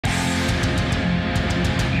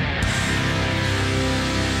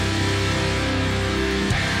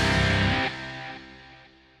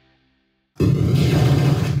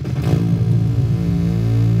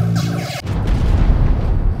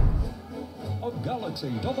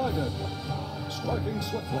galaxy divided. Striking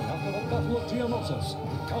swiftly after the Battle of Geonosis,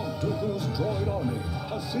 Count Dooku's droid army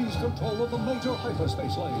has seized control of the major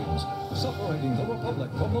hyperspace lanes, separating the Republic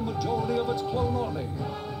from the majority of its clone army.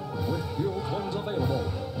 With few clones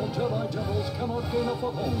available, the Jedi generals cannot gain a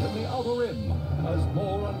foothold in the Outer Rim, as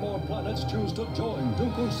more and more planets choose to join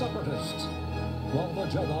Dooku's separatists. While the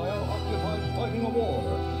Jedi are occupied fighting a war,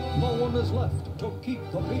 no one is left to keep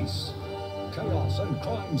the peace. Chaos and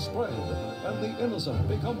crime spread, and the innocent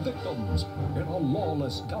become victims in a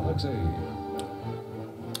lawless galaxy.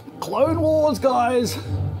 Clone Wars, guys!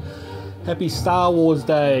 Happy Star Wars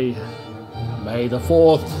Day. May the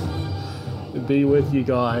 4th be with you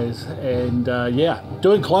guys. And yeah,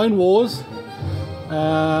 doing Clone Wars.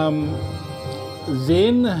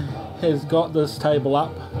 Zen has got this table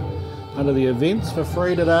up under the events for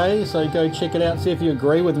free today, so go check it out, see if you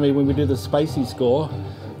agree with me when we do the SpacieScore.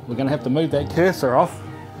 We're going to have to move that cursor off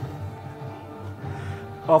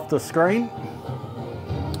the screen.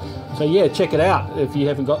 So yeah, check it out. If you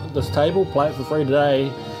haven't got this table, play it for free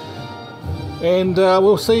today. And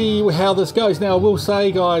we'll see how this goes. Now I will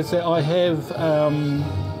say, guys, that I have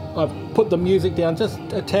I've put the music down just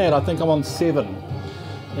a tad. I think I'm on 7.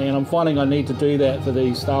 And I'm finding I need to do that for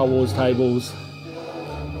these Star Wars tables.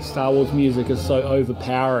 Star Wars music is so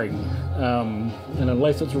overpowering. And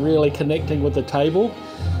unless it's really connecting with the table,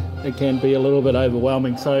 it can be a little bit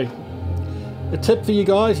overwhelming. So a tip for you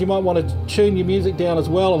guys, you might want to tune your music down as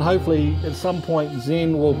well, and hopefully at some point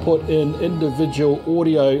Zen will put in individual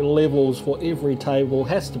audio levels for every table.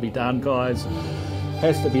 Has to be done, guys.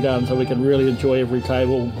 Has to be done so we can really enjoy every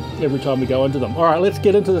table every time we go into them. All right, let's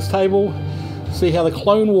get into this table, see how the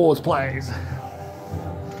Clone Wars plays.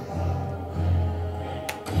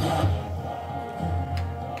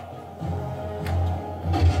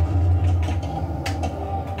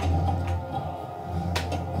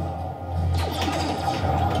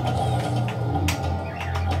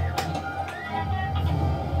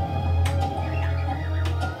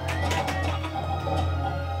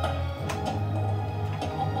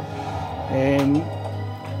 And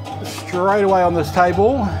straight away on this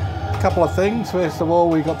table, a couple of things. First of all,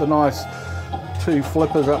 we got the nice 2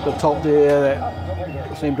 flippers up the top there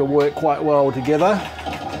that seem to work quite well together.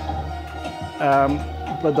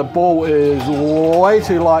 But the ball is way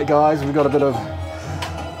too light, guys. We've got a bit of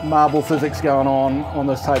marble physics going on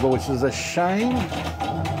this table, which is a shame.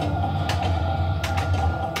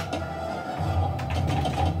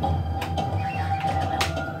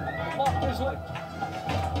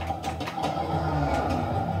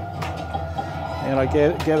 And I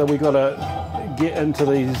gather we got to get into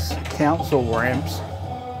these council ramps.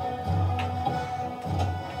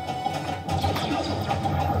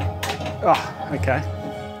 Oh, okay.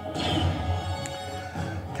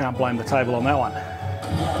 Can't blame the table on that one.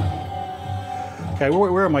 Okay,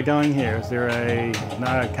 where am I going here? Is there a... No,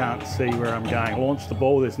 I can't see where I'm going. Launch the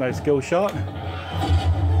ball, there's no skill shot.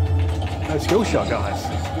 No skill shot, guys.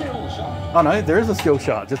 Oh no, there is a skill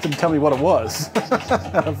shot. Just didn't tell me what it was.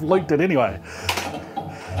 I've looked it anyway.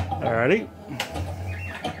 Alrighty.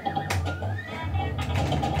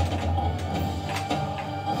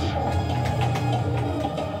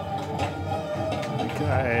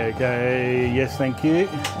 Okay, yes, thank you.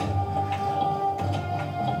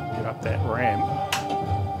 Get up that ramp.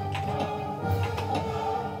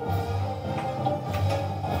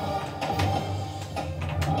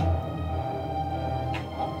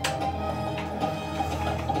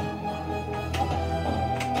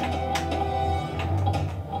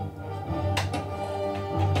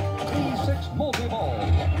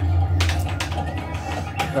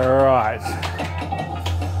 All right.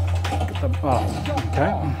 Oh,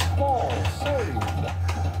 okay.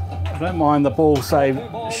 I don't mind the ball save.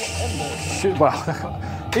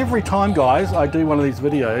 Well, every time, guys, I do one of these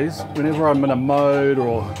videos, whenever I'm in a mode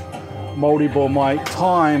or multi-ball, my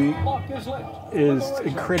time is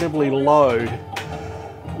incredibly low.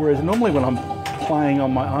 Whereas normally when I'm playing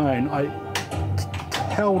on my own, I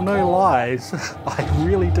tell no lies, I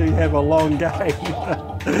really do have a long game.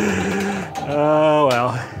 Oh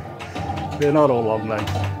well, they're not all long though.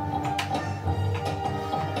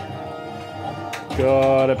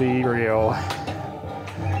 Gotta be real.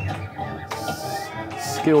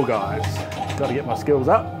 Skill, guys. Gotta get my skills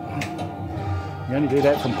up. You only do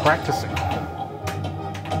that from practicing.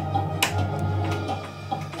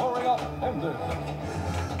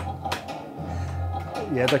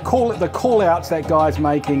 Yeah, the call outs that guy's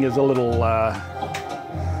making is a little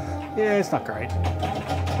yeah, it's not great.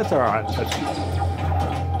 It's alright.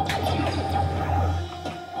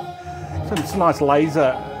 Some nice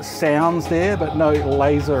laser sounds there, but no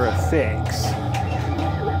laser effects.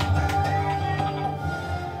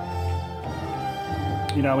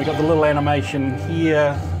 You know, we got the little animation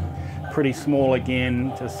here, pretty small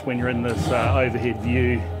again, just when you're in this overhead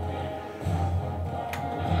view.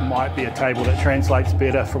 Might be a table that translates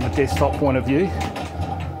better from a desktop point of view.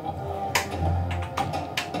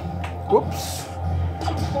 Whoops.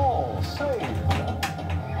 Ball saved.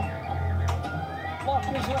 Lock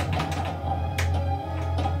is left.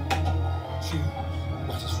 Choose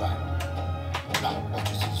what is right. Now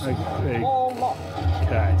what is this? Okay. Ball locked.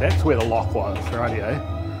 Okay, that's where the lock was, rightio.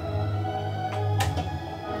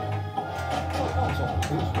 The console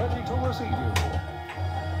is ready to receive you.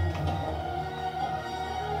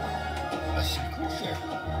 A secret share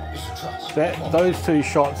is trust. Those two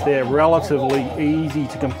shots there, relatively easy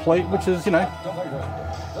to complete, which is, you know,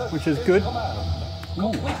 which is good.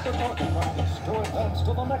 Complete the target practice to advance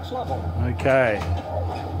to the next level. Okay.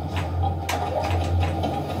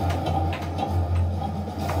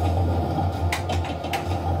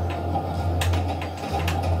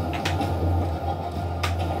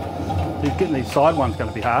 Getting these side ones going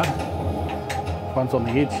to be hard. One's on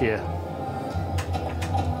the edge here.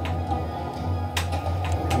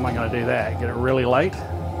 How am I going to do that? Get it really late?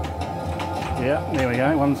 Yeah, there we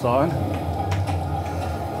go. One side.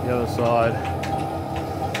 The other side.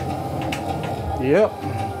 Yep.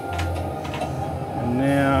 And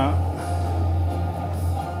now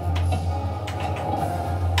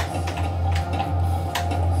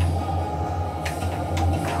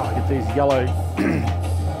I'll get these yellow.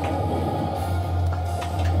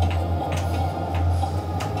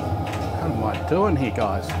 What am I doing here,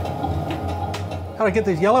 guys? How do I get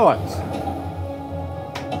these yellow ones?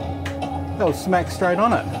 That was smack straight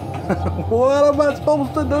on it. What am I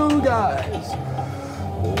supposed to do, guys?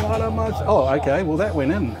 What am I? Oh, okay. Well, that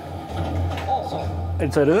went in.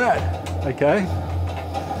 And so did that. Okay.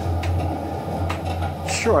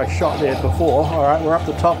 Sure, I shot there before. All right, we're up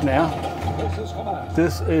the top now.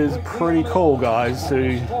 This is pretty cool, guys,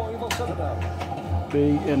 to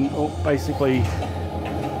be in basically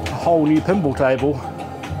a whole new pinball table.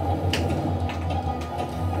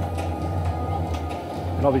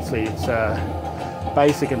 And obviously it's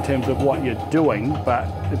basic in terms of what you're doing, but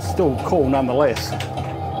it's still cool nonetheless.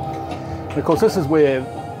 And of course, this is where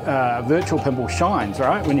virtual pinball shines,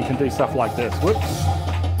 right? When you can do stuff like this. Whoops.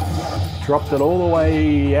 Dropped it all the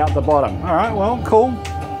way out the bottom. All right, well, cool.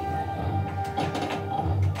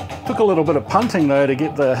 Took a little bit of punting though to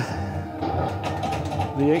get the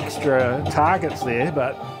extra targets there,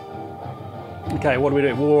 but okay, what do we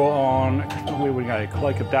do? War on, where we go?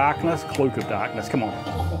 Cloak of Darkness? Cloak of Darkness, come on. If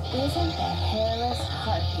it isn't a hairless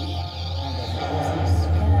harpy, and if it isn't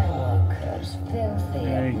Skywalker's filthy,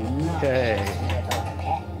 Okay. little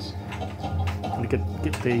pet. Let me get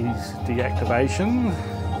these deactivations.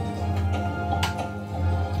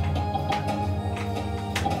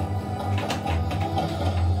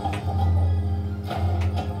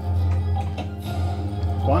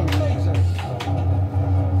 One.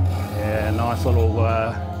 Yeah, nice little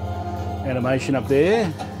animation up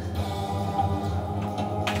there.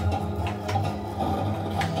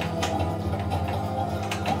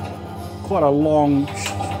 Quite a long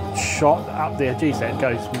shot up there. Geez, that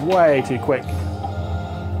goes way too quick.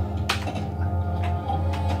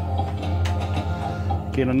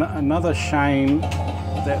 Again, another shame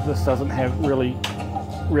that this doesn't have really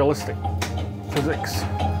realistic physics.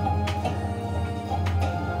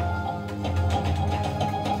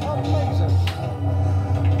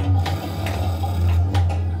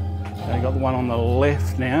 Okay, got the one on the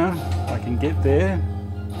left now. I can get there.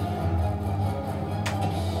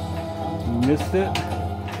 Missed it.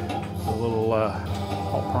 A little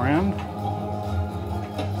hop around.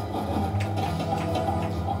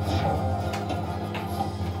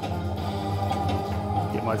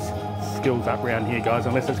 Get my skills up around here, guys.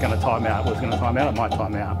 Unless it's going to time out. Well, it's going to time out. It might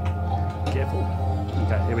time out. Careful.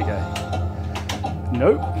 Okay, here we go.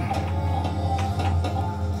 Nope.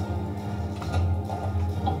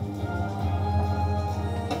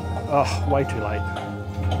 Oh, way too late.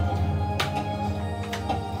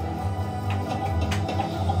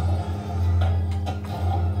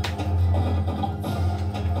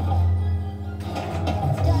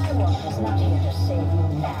 Skywalker's not here to save you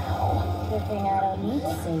now. Good thing I don't need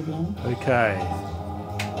saving. Okay.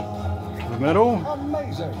 The middle.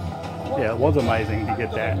 Amazing. Yeah, it was amazing to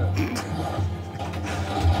get that.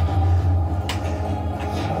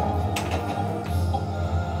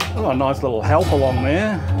 Oh, a nice little help along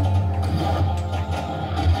there.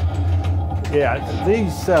 Yeah,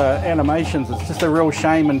 these animations, it's just a real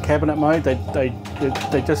shame in cabinet mode.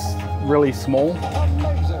 They're just really small.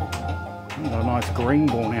 Amazing. Got a nice green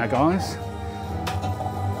ball now, guys.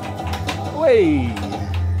 Whee!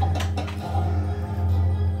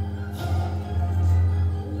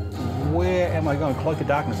 Oh, Cloak of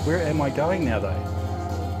Darkness. Where am I going now, though?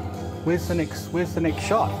 Where's the next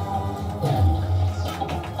shot?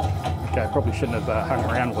 Okay, I probably shouldn't have hung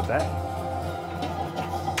around with that.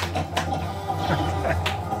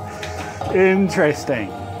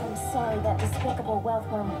 Interesting. I'm sorry that despicable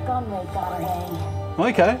wealthworm Gunray got away.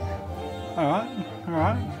 Okay.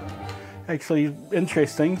 Alright. Actually,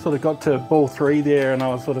 interesting. Sort of got to ball 3 there and I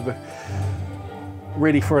was sort of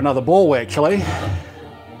ready for another ball, actually.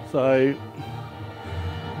 So,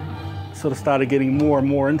 sort of started getting more and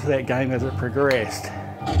more into that game as it progressed.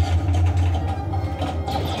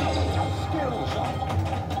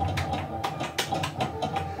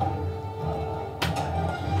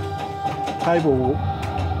 Table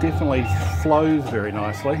definitely flows very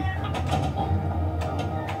nicely.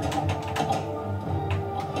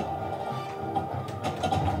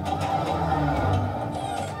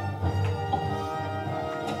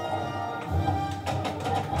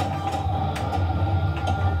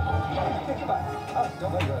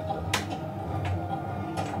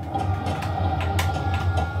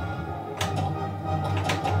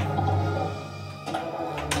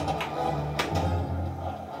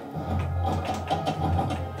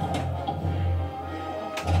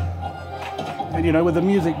 And you know, with the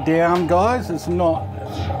music down, guys, it's not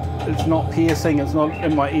piercing, it's not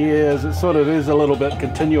in my ears, it sort of is a little bit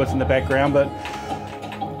continuous in the background, but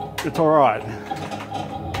it's all right.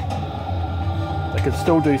 They could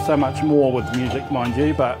still do so much more with music, mind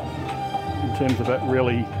you, but in terms of it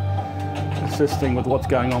really assisting with what's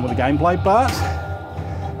going on with the gameplay. But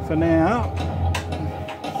for now,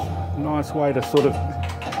 nice way to sort of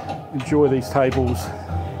enjoy these tables,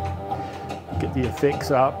 get the effects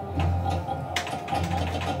up.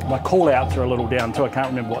 My call outs are a little down too. I can't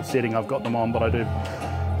remember what setting I've got them on, but I do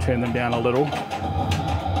turn them down a little.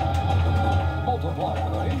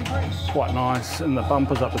 Quite nice, and the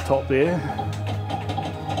bumpers up the top there.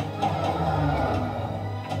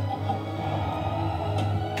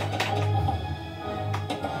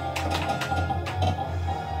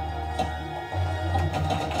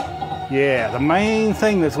 Yeah, the main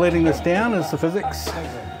thing that's letting this down is the physics. I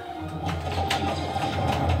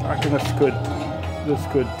reckon this could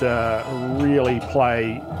really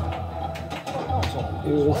play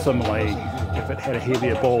awesomely if it had a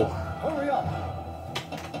heavier ball.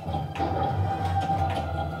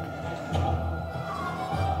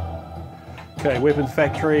 Okay, weapons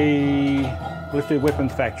factory. Let's do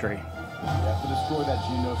weapons factory. You have to destroy that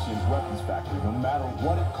Geonosian's weapons factory, no matter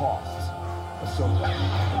what it costs. Ahsoka,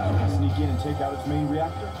 you can sneak in and take out its main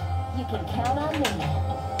reactor? You can count on me.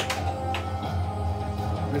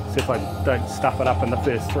 Let's see if I don't stuff it up in the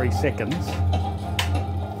first 3 seconds.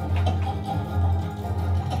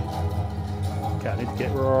 Okay, I need to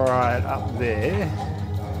get right up there.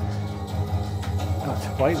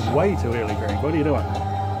 Oh, it's way too early, Greg. What are you doing?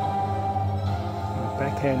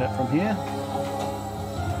 Backhand it from here.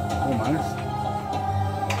 Almost.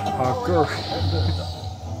 Oh, gosh.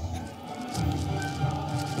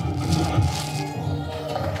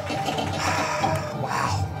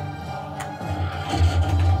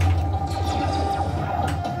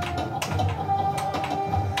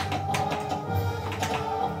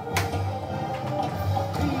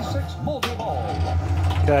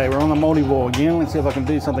 Okay, we're on the multi-ball again. Let's see if I can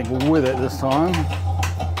do something with it this time.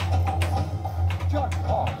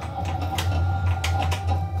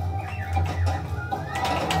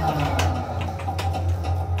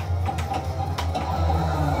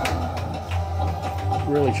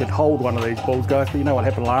 Really should hold one of these balls, guys, but you know what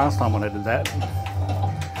happened last time when I did that.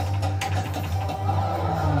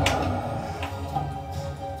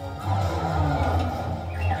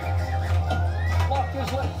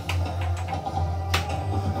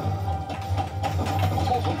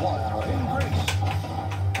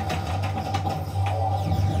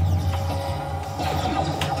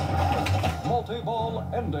 Multi-ball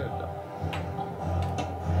ended.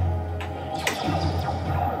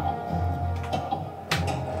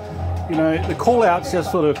 You know, the call-outs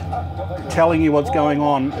just sort of telling you what's going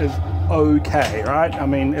on is okay, right? I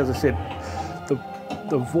mean, as I said,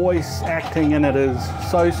 the voice acting in it is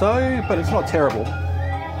so-so, but it's not terrible.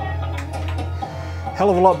 Hell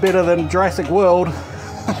of a lot better than Jurassic World,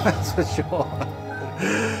 that's for sure.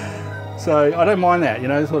 So I don't mind that, you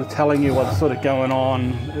know, sort of telling you what's sort of going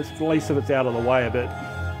on. At least if it's out of the way a bit.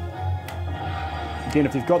 Again,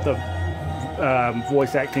 if you've got the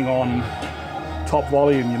voice acting on top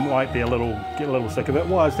volume, you might be get a little sick of it.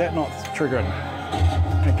 Why is that not triggering?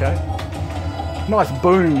 Okay. Nice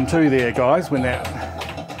boom too there, guys, when that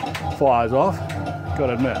fires off.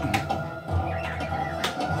 Gotta admit.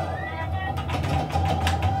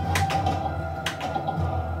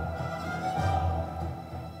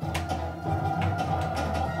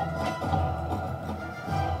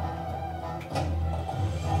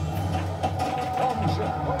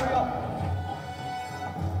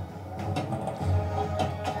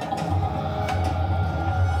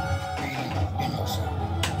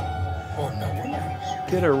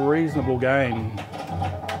 get a reasonable game.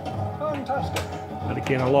 Fantastic. But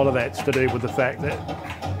again, a lot of that's to do with the fact that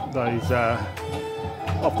those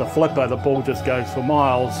off the flipper, the ball just goes for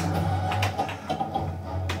miles.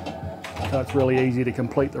 So it's really easy to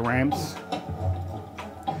complete the ramps.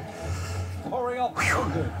 Hurry up.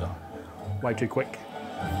 Good. Way too quick.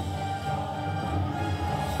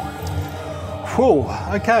 Whew,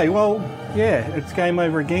 okay, well, yeah, it's game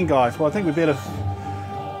over again, guys. Well, I think we better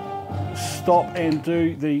stop and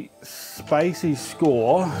do the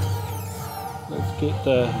SpacieScore. Let's get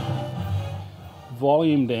the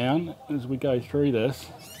volume down as we go through this.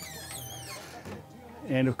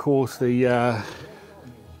 And of course, the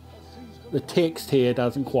text here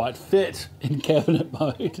doesn't quite fit in cabinet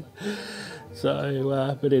mode.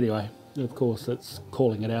 So, but anyway, of course, it's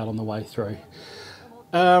calling it out on the way through.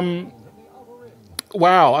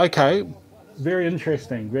 Wow, okay, very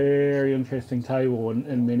interesting table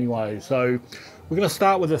in many ways. So we're going to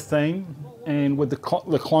start with a theme, and with the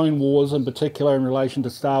Clone Wars in particular in relation to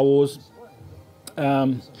Star Wars.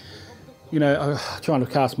 You know, I'm trying to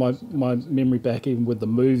cast my memory back even with the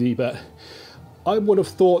movie, but I would have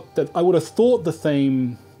thought the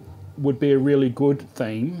theme would be a really good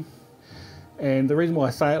theme. And the reason why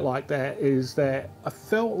I say it like that is that I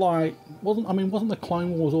felt like, wasn't the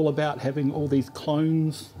Clone Wars all about having all these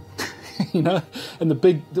clones, you know, and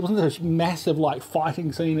there wasn't a massive like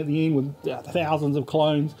fighting scene at the end with thousands of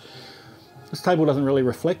clones. This table doesn't really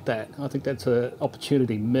reflect that. I think that's an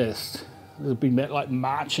opportunity missed. There'd be like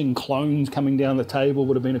marching clones coming down the table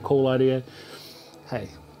would have been a cool idea. Hey,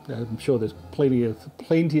 I'm sure there's plenty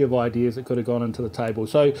of ideas that could have gone into the table.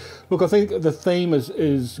 So, look, I think the theme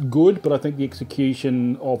is good, but I think the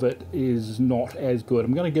execution of it is not as good.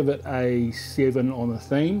 I'm going to give it a 7 on the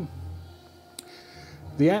theme.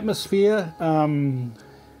 The atmosphere,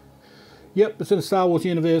 yep, it's in a Star Wars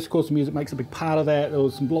universe. Of course, the music makes a big part of that. There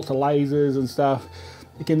was lots of lasers and stuff.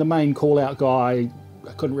 Again, the main call-out guy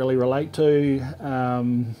I couldn't really relate to.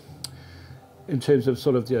 In terms of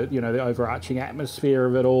sort of the, you know, the overarching atmosphere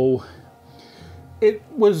of it all. It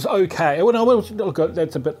was okay. Well, no, look,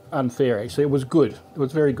 that's a bit unfair actually. It was good. It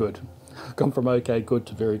was very good. I've gone from okay, good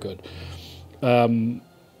to very good.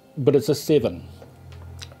 But it's a 7.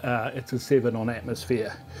 It's a 7 on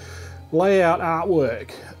atmosphere. Layout,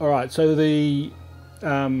 artwork. All right, so the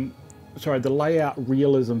layout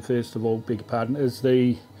realism, first of all, beg your pardon, is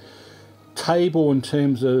the table in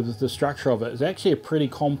terms of the structure of it. It's actually a pretty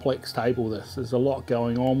complex table. There's a lot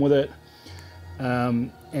going on with it,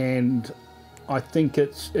 and I think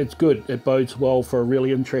it's good. It bodes well for a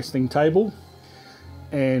really interesting table,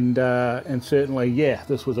 and certainly, yeah,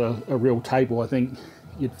 this was a real table. I think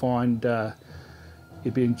you'd find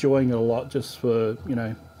you'd be enjoying it a lot just for, you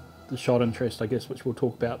know, the shot interest, I guess, which we'll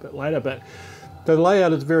talk about a bit later. But the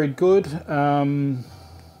layout is very good. Again,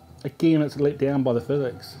 it's let down by the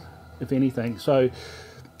physics, if anything. So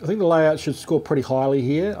I think the layout should score pretty highly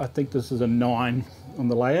here. I think this is a 9 on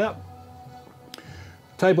the layout.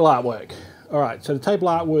 Table artwork. All right, so the table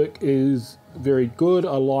artwork is very good.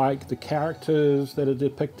 I like the characters that are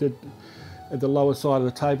depicted at the lower side of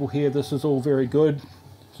the table here. This is all very good.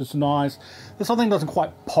 It's just nice. This whole thing doesn't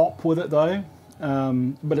quite pop with it though,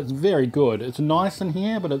 but it's very good. It's nice in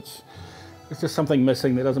here, but it's just something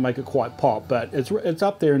missing that doesn't make it quite pop. But it's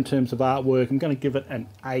up there in terms of artwork. I'm going to give it an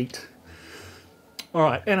 8. All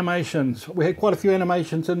right, animations. We had quite a few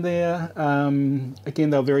animations in there. Again,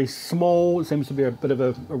 they're very small. It seems to be a bit of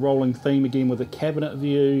a rolling theme again with the cabinet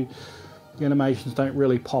view. The animations don't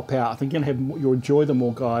really pop out. I think you'll enjoy them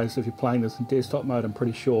more, guys, if you're playing this in desktop mode, I'm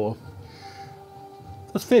pretty sure.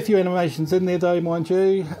 There's a fair few animations in there though, mind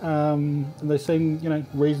you. And they seem, you know,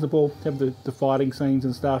 reasonable. Have the fighting scenes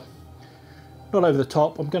and stuff. Not over the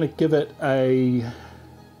top. I'm going to give it a...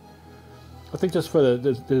 I think just for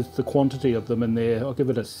the quantity of them in there, I'll give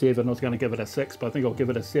it a 7. I was going to give it a 6, but I think I'll give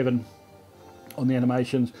it a 7 on the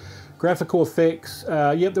animations. Graphical effects,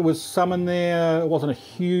 yep, there was some in there. It wasn't a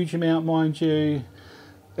huge amount, mind you.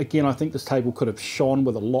 Again, I think this table could have shone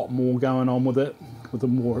with a lot more going on with it, with the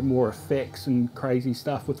more effects and crazy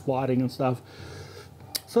stuff with lighting and stuff.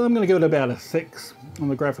 So I'm going to give it about a 6 on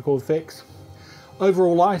the graphical effects.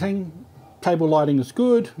 Overall lighting, table lighting is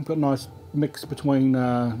good. We've got a nice mix between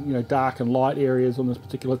you know, dark and light areas on this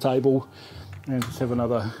particular table, and just have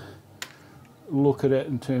another look at it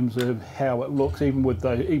in terms of how it looks. Even with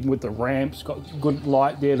the ramps, got good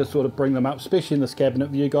light there to sort of bring them up, especially in this cabinet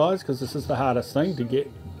view, guys, because this is the hardest thing to get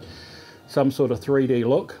some sort of 3D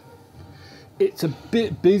look. It's a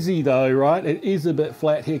bit busy though, right? It is a bit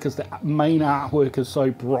flat here because the main artwork is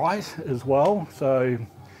so bright as well, so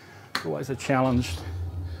it's always a challenge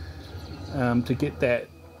to get that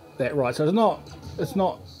right. So it's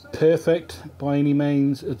not perfect by any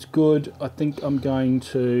means. It's good. I think I'm going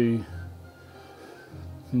to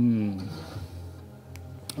I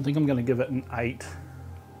think I'm going to give it an 8. I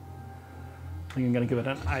think I'm going to give it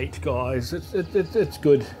an 8, guys. It's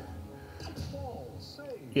good.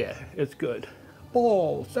 Yeah, it's good.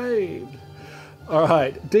 Ball saved. All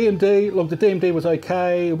right, DMD. Look, the DMD was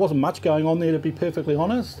okay. There wasn't much going on there, to be perfectly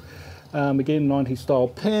honest. Again, 90s style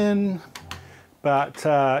pin. But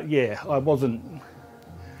yeah, I wasn't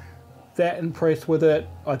that impressed with it.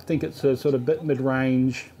 I think it's a sort of bit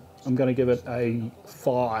mid-range. I'm going to give it a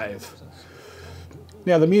 5.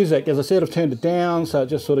 Now the music, as I said, I've turned it down, so it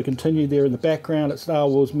just sort of continued there in the background. It's Star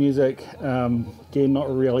Wars music. Again,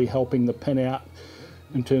 not really helping the pin out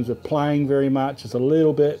in terms of playing very much. It's a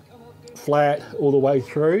little bit flat all the way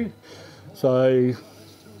through, so it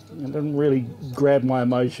didn't really grab my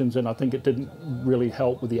emotions, and I think it didn't really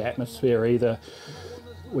help with the atmosphere either,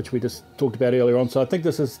 which we just talked about earlier on. So I think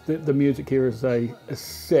this is the music here is a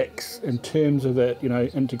 6 in terms of it, you know,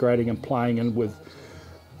 integrating and playing in with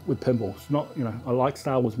pinball. It's not, you know, I like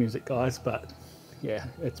Star Wars music, guys, but yeah,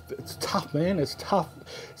 it's tough, man. It's tough.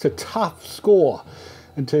 It's a tough score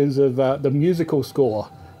in terms of the musical score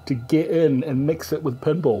to get in and mix it with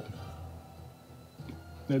pinball.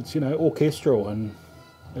 It's, you know, orchestral, and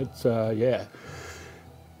it's yeah,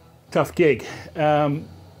 tough gig. Sound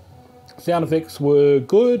effects were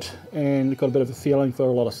good, and got a bit of a feeling for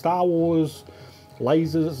a lot of Star Wars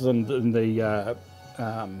lasers and the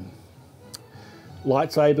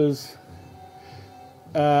lightsabers.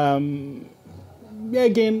 Yeah,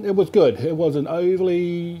 again, it was good. It wasn't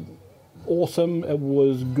overly awesome. It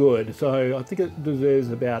was good. So I think it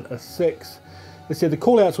deserves about a 6. They said the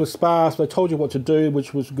call-outs were sparse. They told you what to do,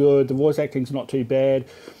 which was good. The voice acting's not too bad.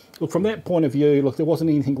 Look, from that point of view, look, there wasn't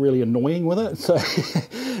anything really annoying with it. So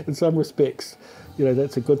in some respects, you know,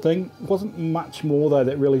 that's a good thing. It wasn't much more, though,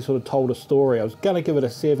 that really sort of told a story. I was going to give it a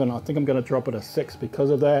 7. I think I'm going to drop it a 6 because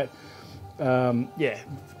of that. Yeah,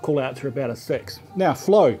 call-outs are about a 6. Now,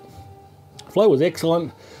 flow. Flow was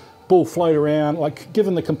excellent. Ball flowed around. Like,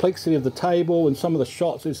 given the complexity of the table and some of the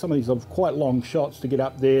shots, there's some of these are quite long shots to get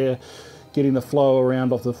up there. Getting the flow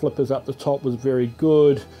around off the flippers up the top was very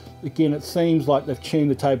good. Again, it seems like they've tuned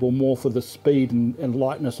the table more for the speed and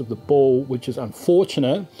lightness of the ball, which is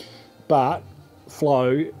unfortunate, but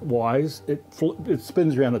flow-wise, it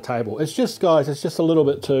spins around the table. It's just, guys, it's just a little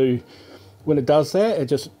bit too, when it does that, it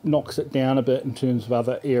just knocks it down a bit in terms of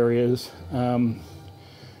other areas when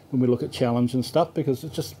we look at challenge and stuff, because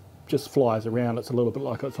it just flies around. It's a little bit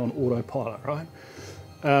like it's on autopilot, right?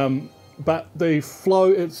 But the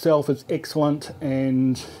flow itself is excellent,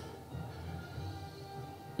 and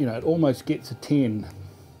you know, it almost gets a 10,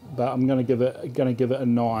 but I'm going to give it a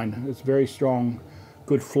 9. It's very strong,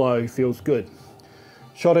 good flow, feels good.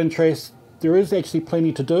 Shot interest, there is actually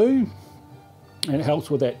plenty to do, and it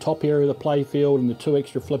helps with that top area of the play field and the 2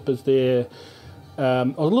 extra flippers there. I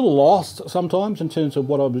was a little lost sometimes in terms of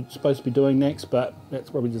what I was supposed to be doing next, but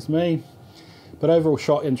that's probably just me. But overall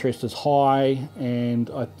shot interest is high, and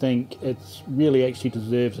I think it's really actually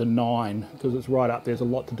deserves a 9 because it's right up. There's a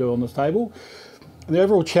lot to do on this table. And the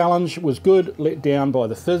overall challenge was good, let down by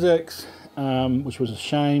the physics, which was a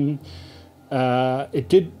shame. It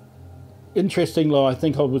did, interestingly, I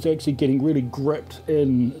think I was actually getting really gripped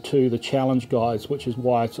into the challenge guys, which is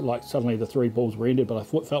why it's like suddenly the 3 balls were ended, but I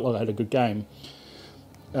felt like I had a good game.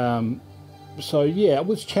 So yeah, it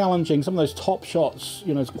was challenging. Some of those top shots,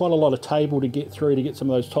 you know, it's quite a lot of table to get through to get some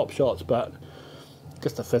of those top shots, but I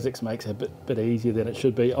guess the physics makes it a bit easier than it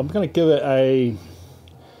should be. I'm going to give it a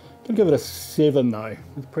 7 though.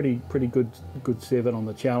 It's pretty good 7 on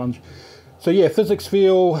the challenge. So yeah, physics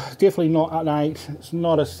feel definitely not an 8. It's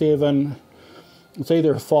not a 7. It's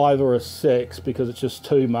either a 5 or a 6 because it's just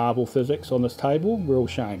 2 marble physics on this table. Real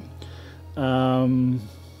shame.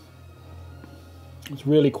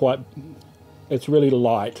 It's really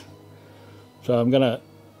light, so I'm going to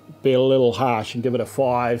be a little harsh and give it a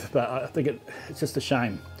 5, but I think it's just a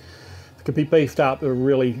shame. It could be beefed up. It would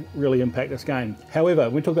really impact this game. However,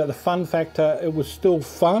 when we talk about the fun factor, it was still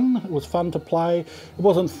fun. It was fun to play. It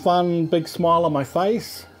wasn't fun, big smile on my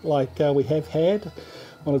face like we have had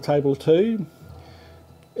on a table 2.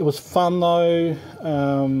 It was fun though.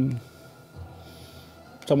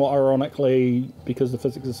 Somewhat ironically, because the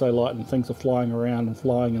physics is so light and things are flying around and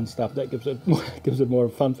flying and stuff, that gives it more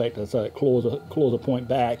of a fun factor. So it claws a point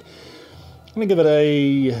back. I'm gonna give it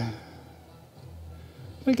a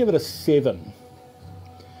 7.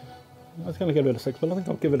 I was going to give it a 6, but I think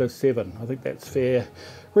I'll give it a 7. I think that's fair.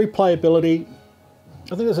 Replayability, I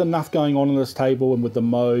think there's enough going on this table, and with the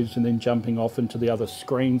modes and then jumping off into the other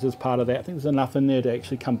screens as part of that, I think there's enough in there to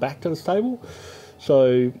actually come back to this table.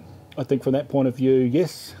 So I think from that point of view,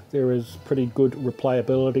 yes, there is pretty good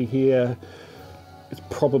replayability here. It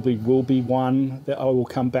probably will be one that I will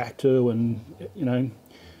come back to and, you know,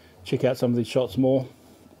 check out some of these shots more.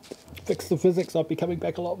 Fix the physics, I'll be coming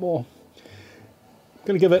back a lot more. I'm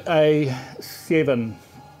going to give it a 7,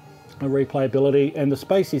 a replayability. And the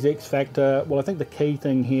Spacies X Factor, well, I think the key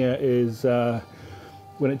thing here is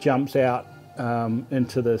when it jumps out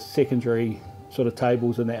into the secondary sort of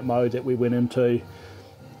tables in that mode that we went into,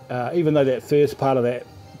 even though that first part of that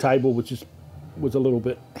table was a little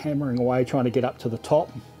bit hammering away trying to get up to the top.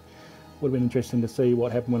 Would have been interesting to see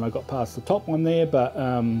what happened when I got past the top one there, but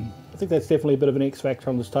I think that's definitely a bit of an X factor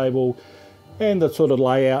on this table, and the sort of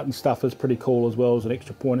layout and stuff is pretty cool as well. As an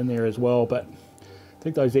extra point in there as well, but I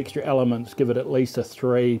think those extra elements give it at least a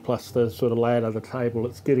 3, plus the sort of layout of the table.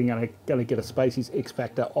 It's going to get a Spacies X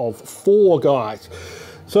factor of 4, guys.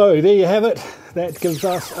 So there you have it. That gives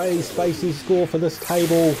us a SpacieScore for this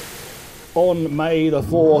table on May the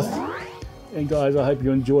 4th. And guys, I hope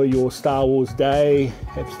you enjoy your Star Wars day,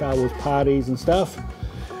 have Star Wars parties and stuff.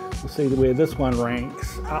 We'll see where this one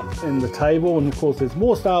ranks up in the table, and of course there's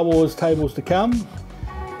more Star Wars tables to come,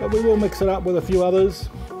 but we will mix it up with a few others.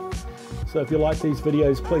 So if you like these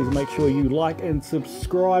videos, please make sure you like and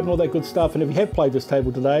subscribe and all that good stuff. And if you have played this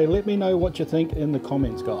table today, let me know what you think in the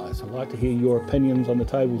comments, guys. I'd like to hear your opinions on the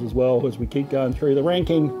tables as well as we keep going through the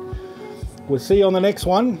ranking. We'll see you on the next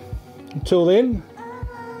one. Until then,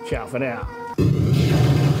 ciao for now.